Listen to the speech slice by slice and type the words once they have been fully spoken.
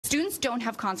Students don't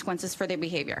have consequences for their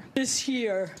behavior. This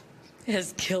year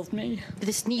has killed me.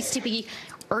 This needs to be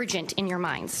urgent in your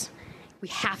minds. We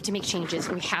have to make changes,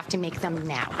 and we have to make them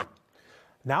now.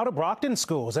 Now to Brockton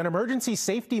schools. An emergency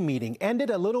safety meeting ended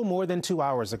a little more than 2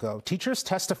 hours ago. Teachers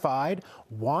testified,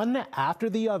 one after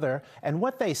the other, and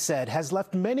what they said has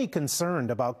left many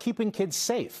concerned about keeping kids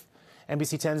safe.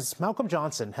 NBC 10's Malcolm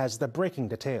Johnson has the breaking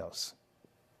details.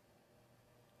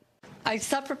 I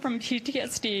suffer from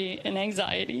PTSD and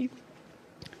anxiety,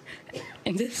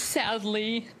 and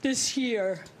sadly, this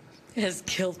year has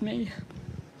killed me.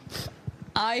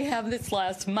 I have this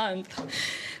last month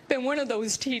been one of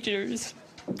those teachers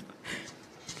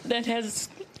that has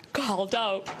called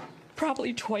out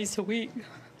probably twice a week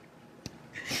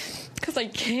because I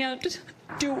can't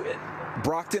do it.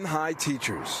 Brockton High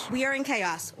teachers. We are in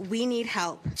chaos. We need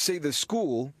help. Say the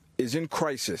school is in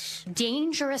crisis.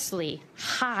 Dangerously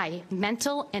high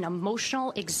mental and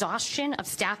emotional exhaustion of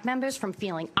staff members from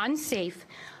feeling unsafe,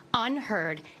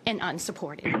 unheard, and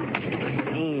unsupported.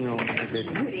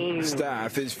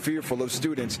 Staff is fearful of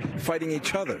students fighting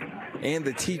each other and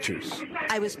the teachers.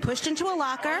 I was pushed into a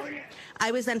locker. I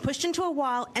was then pushed into a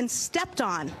wall and stepped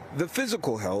on. The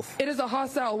physical health. It is a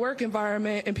hostile work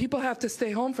environment, and people have to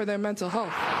stay home for their mental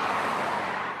health.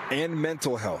 And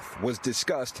mental health was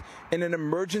discussed in an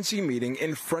emergency meeting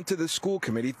in front of the school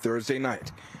committee Thursday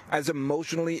night as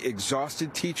emotionally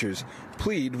exhausted teachers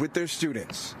plead with their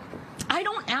students. I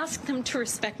don't ask them to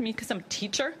respect me because I'm a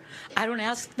teacher. I don't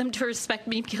ask them to respect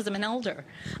me because I'm an elder.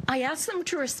 I ask them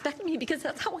to respect me because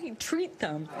that's how I treat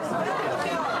them.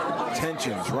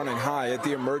 Tensions running high at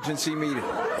the emergency meeting,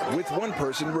 with one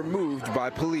person removed by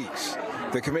police.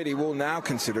 The committee will now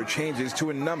consider changes to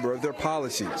a number of their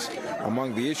policies.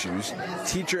 Among the issues,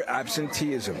 teacher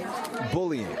absenteeism,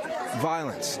 bullying,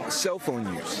 violence, cell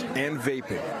phone use, and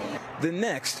vaping. The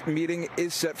next meeting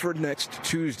is set for next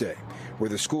Tuesday, where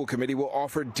the school committee will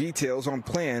offer details on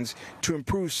plans to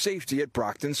improve safety at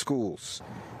Brockton schools.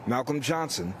 Malcolm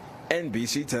Johnson,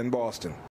 NBC 10 Boston.